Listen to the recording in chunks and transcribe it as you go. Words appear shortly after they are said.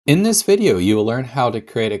In this video, you will learn how to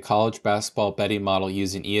create a college basketball betting model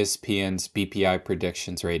using ESPN's BPI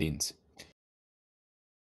predictions ratings.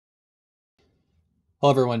 Hello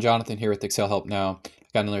everyone, Jonathan here with Excel Help Now.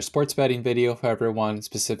 I've got another sports betting video for everyone,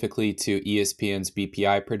 specifically to ESPN's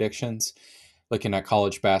BPI predictions, looking at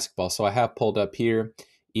college basketball. So I have pulled up here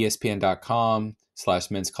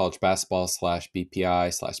espn.com/men's college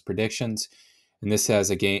basketball/BPI/predictions. And this has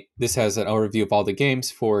an overview of all the games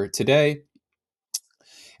for today.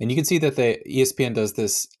 And you can see that the ESPN does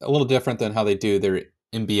this a little different than how they do their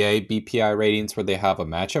NBA BPI ratings, where they have a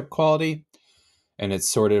matchup quality and it's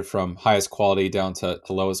sorted from highest quality down to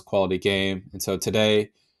lowest quality game. And so today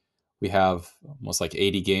we have almost like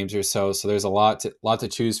 80 games or so. So there's a lot to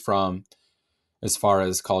choose from as far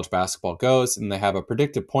as college basketball goes. And they have a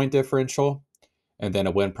predicted point differential and then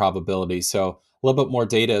a win probability. So a little bit more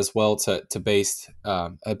data as well to base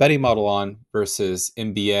a betting model on versus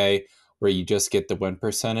NBA, where you just get the win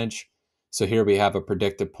percentage. So here we have a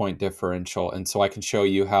predicted point differential. And so I can show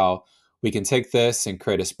you how we can take this and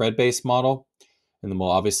create a spread-based model. And then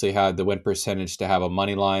we'll obviously have the win percentage to have a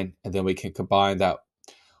money line. And then we can combine that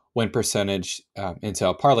win percentage into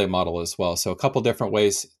a parlay model as well. So a couple different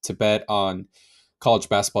ways to bet on college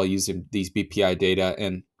basketball using these BPI data.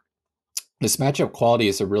 And this matchup quality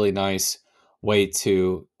is a really nice way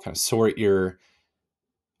to kind of sort your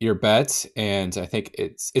bets, and I think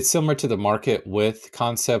it's similar to the market with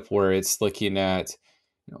concept, where it's looking at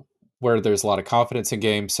where there's a lot of confidence in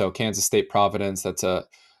games. So Kansas State Providence, it's a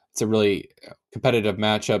really competitive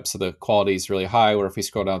matchup, so the quality is really high. Where if we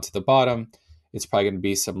scroll down to the bottom, it's probably going to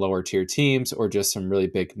be some lower tier teams or just some really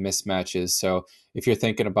big mismatches. So if you're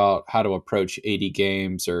thinking about how to approach 80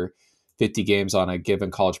 games or 50 games on a given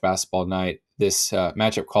college basketball night, this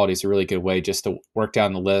matchup quality is a really good way just to work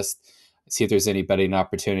down the list, see if there's any betting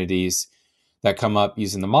opportunities that come up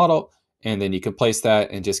using the model, and then you can place that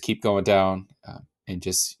and just keep going down and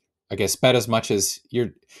just, I guess, bet as much as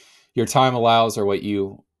your time allows or what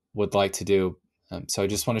you would like to do. So I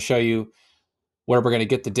just want to show you where we're going to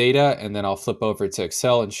get the data, and then I'll flip over to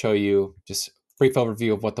Excel and show you just a brief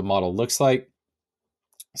overview of what the model looks like.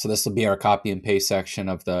 So this will be our copy and paste section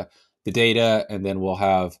of the data, and then we'll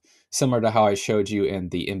have, similar to how I showed you in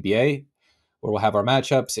the NBA, where we'll have our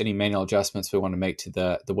matchups, any manual adjustments we want to make to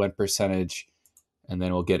the win percentage, and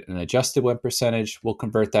then we'll get an adjusted win percentage. We'll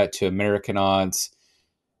convert that to American odds,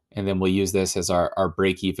 and then we'll use this as our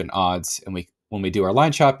break-even odds. And when we do our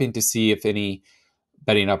line shopping to see if any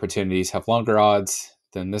betting opportunities have longer odds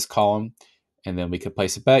than this column, and then we could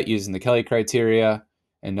place a bet using the Kelly criteria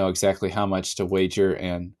and know exactly how much to wager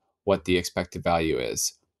and what the expected value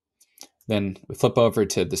is. Then we flip over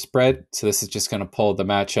to the spread. So this is just going to pull the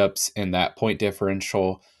matchups in that point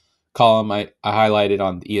differential column I highlighted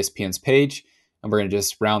on the ESPN's page. And we're going to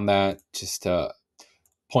just round that just to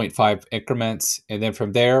 0.5 increments. And then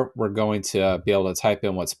from there, we're going to be able to type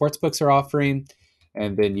in what sportsbooks are offering.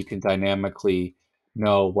 And then you can dynamically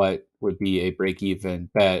know what would be a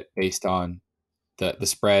break-even bet based on the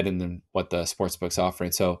spread and then what the sportsbook's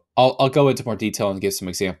offering. So I'll go into more detail and give some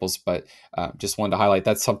examples, but just wanted to highlight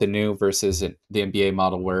that's something new versus the NBA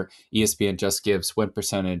model, where ESPN just gives win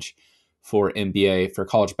percentage for NBA. For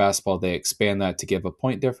college basketball, they expand that to give a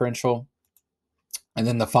point differential. And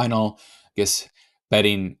then the final, I guess,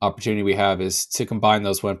 betting opportunity we have is to combine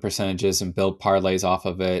those win percentages and build parlays off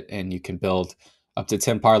of it. And you can build up to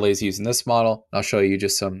 10 parlays using this model. I'll show you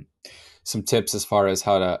just some tips as far as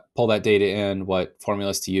how to pull that data in, what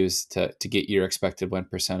formulas to use to get your expected win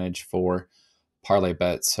percentage for parlay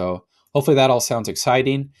bets. So hopefully that all sounds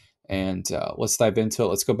exciting, and let's dive into it.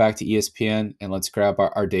 Let's go back to ESPN and let's grab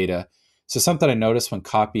our data. So something I noticed when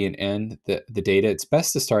copying in the data, it's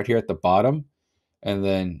best to start here at the bottom and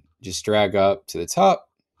then just drag up to the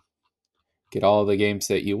top, get all the games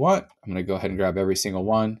that you want. I'm going to go ahead and grab every single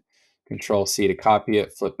one, Control C to copy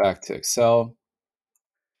it, flip back to Excel.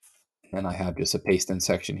 And I have just a paste in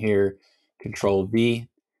section here, Control V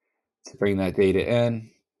to bring that data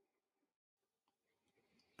in.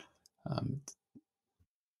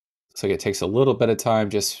 So it takes a little bit of time,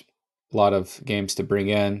 just a lot of games to bring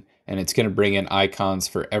in, and it's going to bring in icons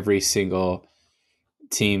for every single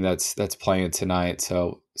team that's playing tonight.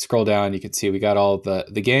 So scroll down, you can see we got all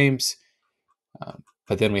the games,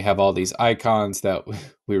 but then we have all these icons that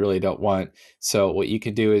we really don't want. So what you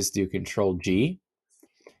can do is do Control G.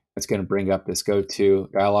 It's going to bring up this go to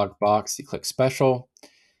dialog box. You click special,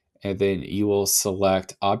 and then you will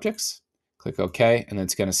select objects, click OK, and then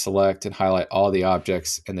it's going to select and highlight all the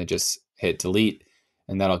objects, and then just hit delete,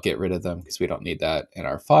 and that'll get rid of them because we don't need that in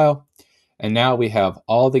our file. And now we have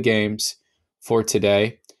all the games for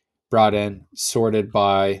today brought in, sorted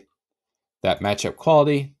by that matchup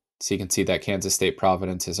quality. So you can see that Kansas State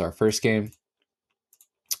Providence is our first game,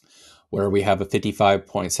 where we have a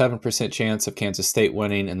 55.7% chance of Kansas State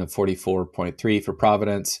winning and then 44.3% for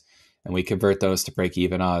Providence. And we convert those to break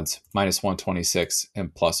even odds, minus 126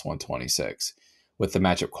 and plus 126, with the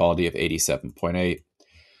matchup quality of 87.8.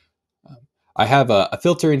 I have a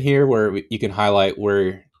filter in here where you can highlight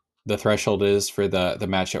where the threshold is for the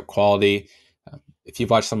matchup quality. If you've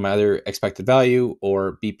watched some of my other expected value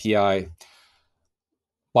or BPI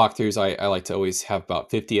walkthroughs, I like to always have about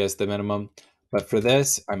 50 as the minimum. But for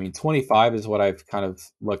this, I mean, 25 is what I've kind of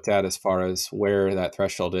looked at as far as where that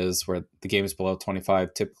threshold is, where the games below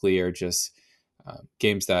 25 typically are just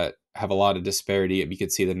games that have a lot of disparity. You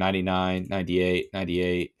could see the 99, 98,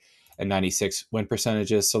 98, and 96 win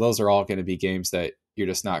percentages. So those are all going to be games that you're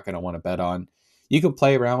just not going to want to bet on. You can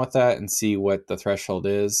play around with that and see what the threshold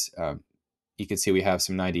is. You can see we have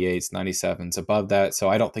some 98s, 97s above that. So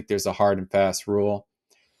I don't think there's a hard and fast rule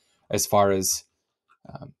as far as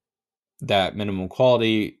that minimum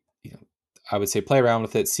quality. I would say play around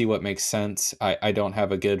with it, see what makes sense. I don't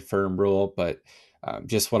have a good firm rule, but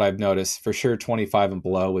just what I've noticed, for sure 25 and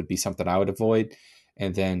below would be something I would avoid.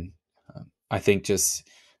 And then I think just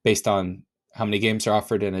based on how many games are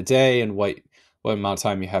offered in a day and what amount of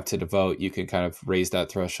time you have to devote, you can kind of raise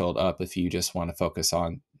that threshold up if you just want to focus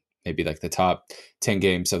on maybe like the top 10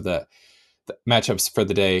 games of the matchups for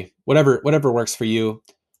the day, whatever works for you.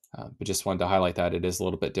 But just wanted to highlight that it is a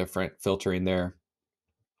little bit different filtering there.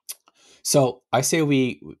 So I say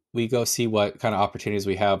we go see what kind of opportunities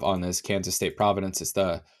we have on this Kansas State Providence. It's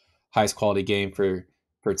the highest quality game for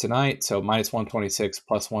tonight. So minus 126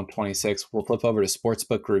 plus 126. We'll flip over to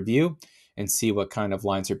Sportsbook Review and see what kind of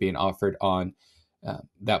lines are being offered on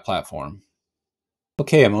that platform.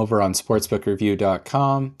 Okay, I'm over on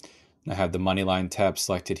sportsbookreview.com. I have the moneyline tab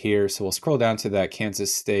selected here. So we'll scroll down to that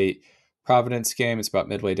Kansas State Providence game. It's about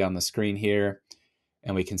midway down the screen here.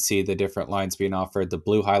 And we can see the different lines being offered. The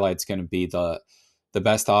blue highlight's going to be the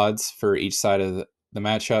best odds for each side of the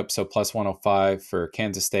matchup. So plus 105 for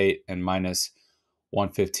Kansas State and minus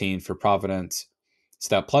 115 for Providence.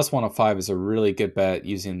 So that plus 105 is a really good bet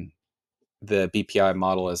using the BPI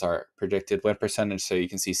model as our predicted win percentage. So you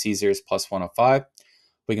can see Caesars plus 105.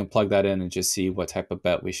 We can plug that in and just see what type of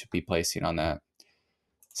bet we should be placing on that.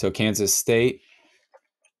 So Kansas State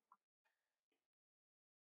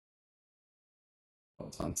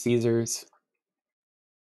on Caesars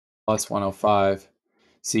plus 105.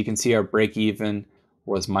 So you can see our break even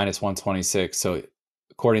was minus 126. So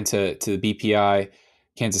according to the BPI,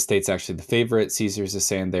 Kansas State's actually the favorite. Caesars is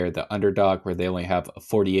saying they're the underdog, where they only have a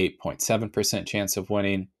 48.7% chance of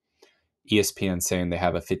winning. ESPN saying they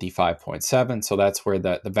have a 55.7%. So that's where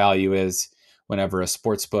the value is whenever a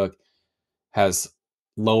sportsbook has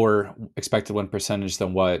lower expected win percentage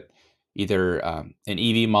than what either an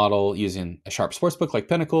EV model using a sharp sportsbook like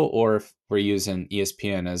Pinnacle, or if we're using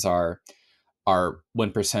ESPN as our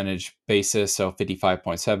win percentage basis. So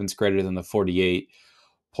 55.7 is greater than the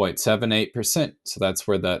 48.78%. So that's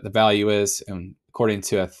where the value is. And according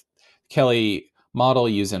to a Kelly model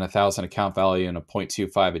using 1,000 account value and a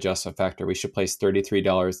 0.25 adjustment factor, we should place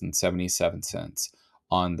 $33.77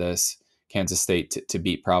 on this Kansas State to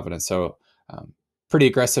beat Providence. So pretty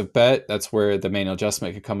aggressive bet. That's where the manual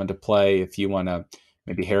adjustment could come into play. If you want to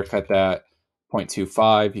maybe haircut that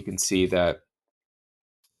 0.25, you can see that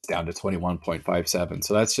it's down to 21.57.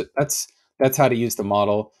 So that's how to use the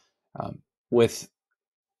model. With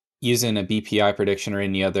using a BPI prediction or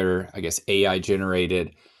any other, I guess, AI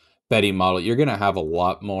generated betting model, you're going to have a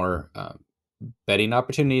lot more betting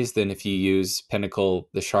opportunities than if you use Pinnacle,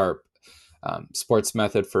 the sharp sports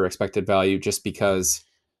method for expected value, just because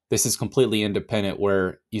this is completely independent,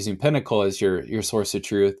 where using Pinnacle as your source of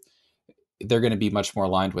truth, they're going to be much more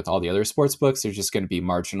aligned with all the other sports books. There's just going to be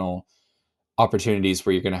marginal opportunities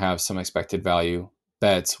where you're going to have some expected value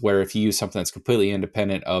bets, where if you use something that's completely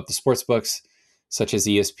independent of the sports books, such as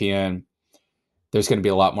ESPN, there's going to be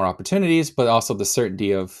a lot more opportunities, but also the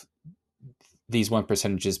certainty of these win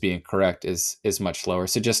percentages being correct is much lower.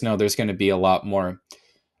 So just know there's going to be a lot more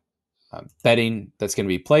betting that's going to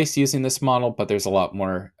be placed using this model, but there's a lot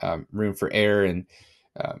more room for error, and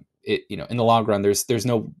in the long run, there's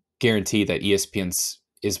no guarantee that ESPN's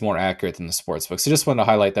is more accurate than the sportsbook. So just wanted to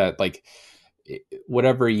highlight that, like,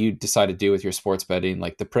 whatever you decide to do with your sports betting,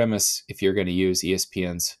 like the premise, if you're going to use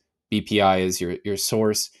ESPN's BPI as your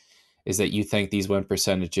source, is that you think these win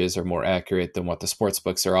percentages are more accurate than what the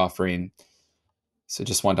sportsbooks are offering. So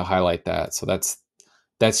just wanted to highlight that. So that's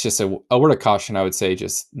just a word of caution. I would say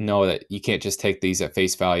just know that you can't just take these at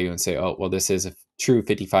face value and say, oh, well, this is a true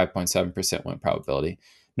 55.7% win probability.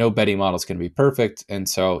 no betting model is going to be perfect, and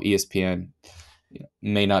so ESPN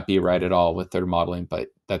may not be right at all with their modeling. But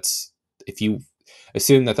that's, if you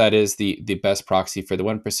assume that that is the best proxy for the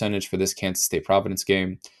win percentage for this Kansas State Providence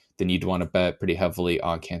game, then you'd want to bet pretty heavily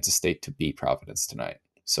on Kansas State to beat Providence tonight.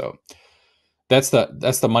 So that's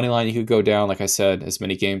the money line. You could go down, like I said, as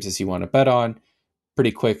many games as you want to bet on.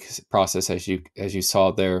 Pretty quick process, as you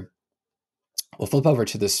saw there. We'll flip over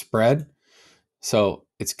to the spread. So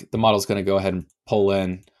it's the model's going to go ahead and pull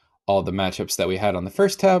in all the matchups that we had on the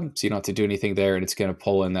first tab, so you don't have to do anything there, and it's going to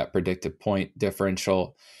pull in that predicted point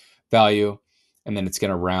differential value, and then it's going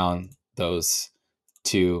to round those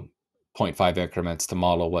to 0.5 increments to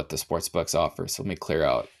model what the Sportsbooks offer. So let me clear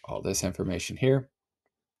out all this information here.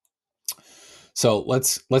 So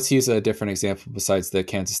let's use a different example besides the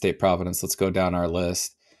Kansas State Providence. Let's go down our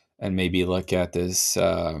list and maybe look at this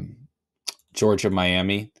Georgia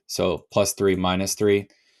Miami. So +3, -3.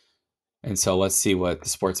 And so let's see what the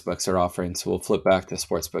Sportsbooks are offering. So we'll flip back to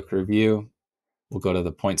Sportsbook Review. We'll go to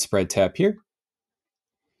the point spread tab here.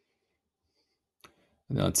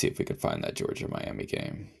 And then let's see if we can find that Georgia Miami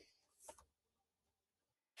game.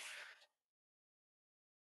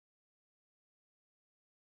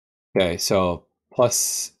 Okay, so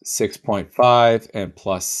 +6.5 and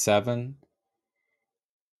 +7.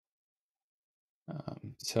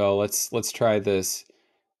 So let's try this.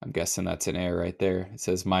 I'm guessing that's an error right there. It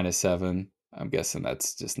says -7. I'm guessing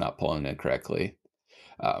that's just not pulling in correctly.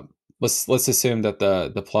 Let's assume that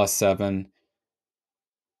the +7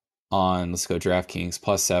 on, let's go DraftKings,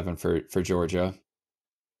 +7 for Georgia.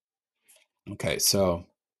 Okay, so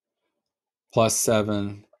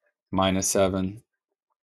 +7, -7.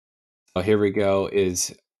 So here we go.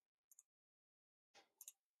 Is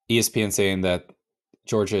ESPN saying that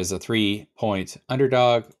Georgia is a 3-point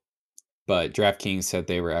underdog, but DraftKings said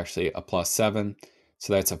they were actually a +7.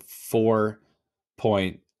 So that's a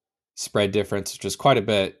 4-point spread difference, which is quite a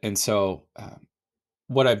bit. And so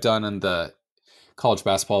what I've done in the college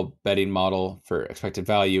basketball betting model for expected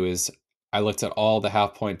value is I looked at all the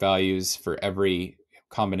half point values for every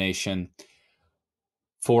combination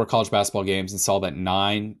for college basketball games and saw that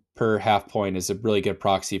 9 per half point is a really good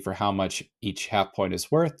proxy for how much each half point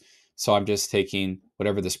is worth. So I'm just taking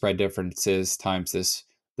whatever the spread difference is times this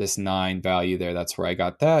 9 value there. That's where I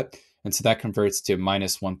got that. And so that converts to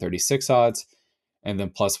 -136 odds and then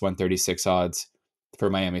 +136 odds for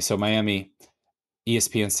Miami. So Miami,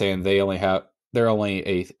 ESPN saying they're only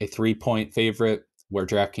a 3-point favorite, where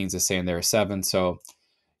DraftKings is saying they're a 7. So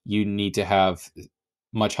you need to have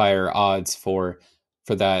much higher odds for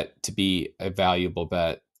that to be a valuable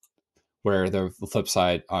bet, where the flip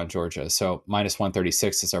side on Georgia. So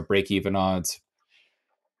 -136 is our break-even odds.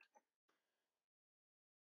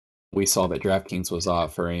 We saw that DraftKings was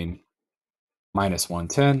offering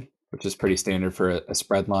 -110, which is pretty standard for a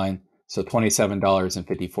spread line. So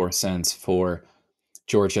 $27.54 for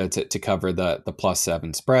Georgia to cover the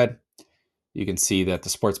 +7 spread. You can see that the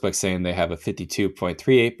Sportsbook saying they have a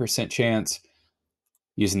 52.38% chance.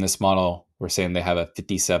 Using this model, we're saying they have a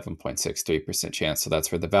 57.63% chance. So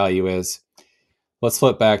that's where the value is. Let's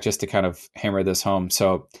flip back just to kind of hammer this home.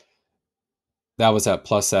 So that was at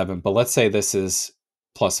 +7, but let's say this is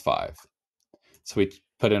 +5. So we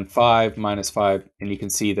put in 5, -5, and you can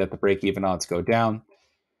see that the break-even odds go down.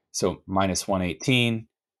 So -118,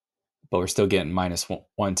 but we're still getting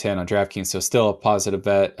 -110 on DraftKings. So still a positive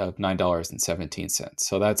bet of $9.17.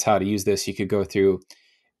 So that's how to use this. You could go through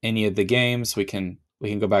any of the games. We can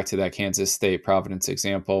go back to that Kansas State Providence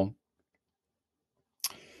example,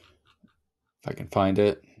 if I can find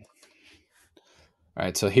it. All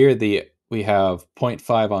right, so here we have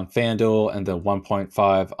 0.5 on FanDuel and then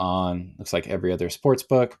 1.5 on, looks like, every other sports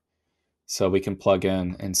book. So we can plug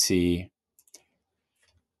in and see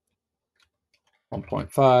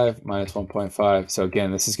 1.5 minus 1.5. So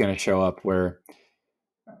again, this is going to show up where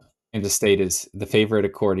Kansas State is the favorite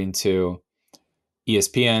according to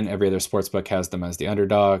ESPN. Every other sports book has them as the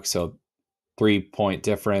underdog. So 3-point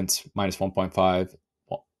difference, -1.5,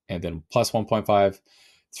 and then +1.5,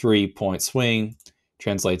 3-point swing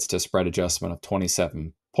translates to spread adjustment of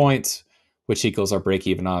 27 points, which equals our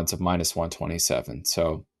break-even odds of -127.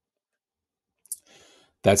 So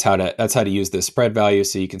that's how to use this spread value.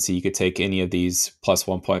 So you can see you could take any of these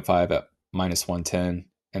 +1.5 at -110,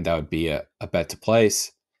 and that would be a bet to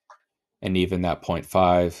place. And even that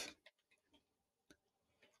 0.5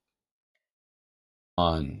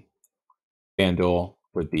 on FanDuel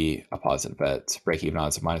would be a positive bet. Break-even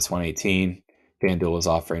odds of -118. FanDuel is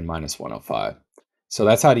offering -105. So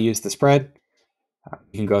that's how to use the spread.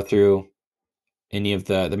 You can go through any of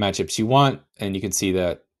the matchups you want, and you can see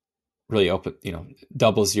that really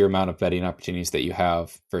doubles your amount of betting opportunities that you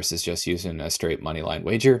have versus just using a straight money line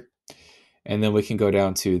wager. And then we can go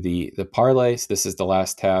down to the parlays. This is the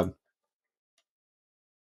last tab.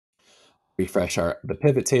 Refresh the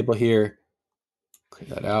pivot table here. Clear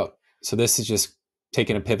that out. So this is just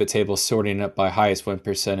taking a pivot table, sorting it by highest win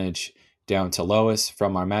percentage down to lowest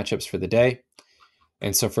from our matchups for the day.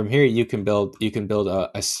 And so from here, you can build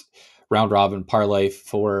a round robin parlay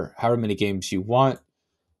for however many games you want.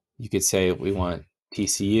 You could say we want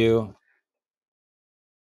TCU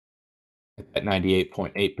at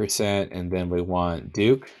 98.8%, and then we want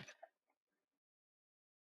Duke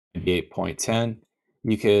 98.10.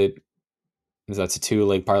 You could, that's a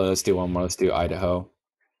 2-leg parlay. Let's do one more. Let's do Idaho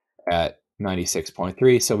at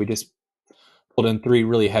 96.3. So we just pulled in 3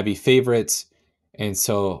 really heavy favorites. And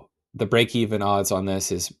so the break-even odds on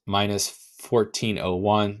this is minus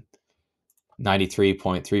 1401,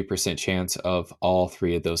 93.3% chance of all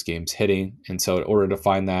 3 of those games hitting. And so in order to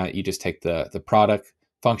find that, you just take the product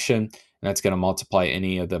function, and that's going to multiply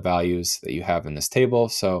any of the values that you have in this table.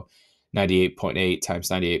 So 98.8 times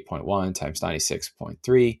 98.1 times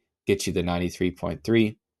 96.3 gets you the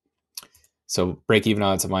 93.3. So break-even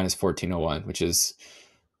odds of minus 1401, which is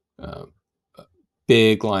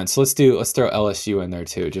big line. So let's throw LSU in there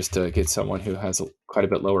too, just to get someone who has quite a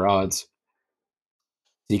bit lower odds.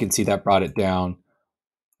 You can see that brought it down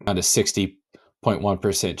to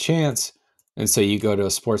 60.1% chance. And so you go to a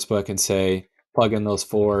sportsbook and say, plug in those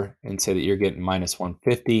 4 and say that you're getting minus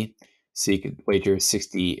 150. So you could wager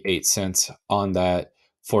 68 cents on that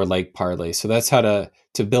 4-leg parlay. So that's how to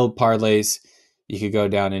build parlays. You could go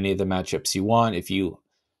down any of the matchups you want. If you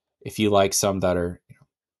like some that are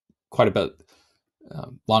quite a bit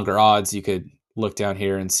longer odds, you could look down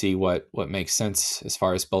here and see what makes sense as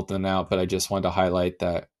far as building them out. But I just wanted to highlight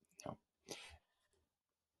that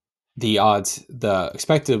the odds, the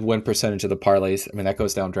expected win percentage of the parlays, I mean, that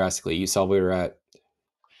goes down drastically. You saw we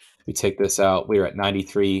take this out, we were at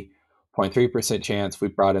 93.3% chance. We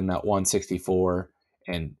brought in that 164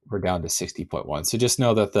 and we're down to 60.1. So just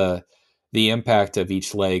know that the impact of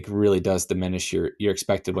each leg really does diminish your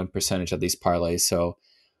expected win percentage of these parlays. So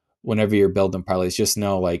whenever you're building parlays, just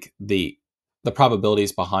know like the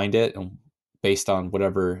probabilities behind it, and based on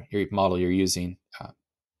whatever your model you're using,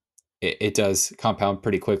 it does compound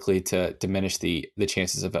pretty quickly to diminish the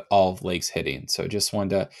chances of all legs hitting. So just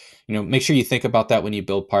wanted to, make sure you think about that when you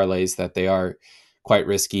build parlays, that they are quite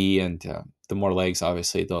risky, and the more legs,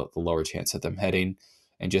 obviously, the lower chance of them hitting.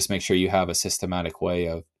 And just make sure you have a systematic way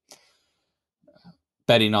of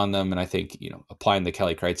betting on them. And I think, applying the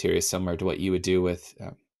Kelly criteria similar to what you would do with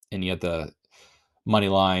any of the money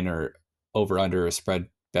line or over under or spread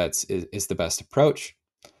bets is the best approach.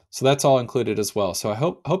 So that's all included as well. So I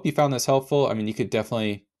hope you found this helpful. I mean, you could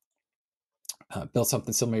definitely build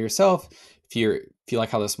something similar yourself. If you like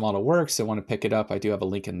how this model works and want to pick it up, I do have a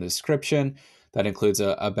link in the description that includes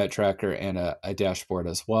a bet tracker and a dashboard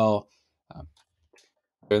as well. Other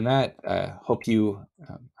than that, I hope you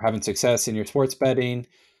are having success in your sports betting.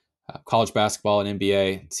 College basketball and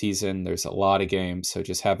NBA season, there's a lot of games. So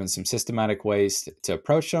just having some systematic ways to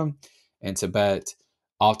approach them and to bet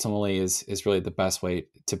optimally is really the best way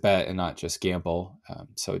to bet and not just gamble.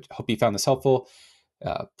 So hope you found this helpful.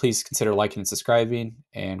 Please consider liking and subscribing,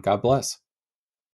 and God bless.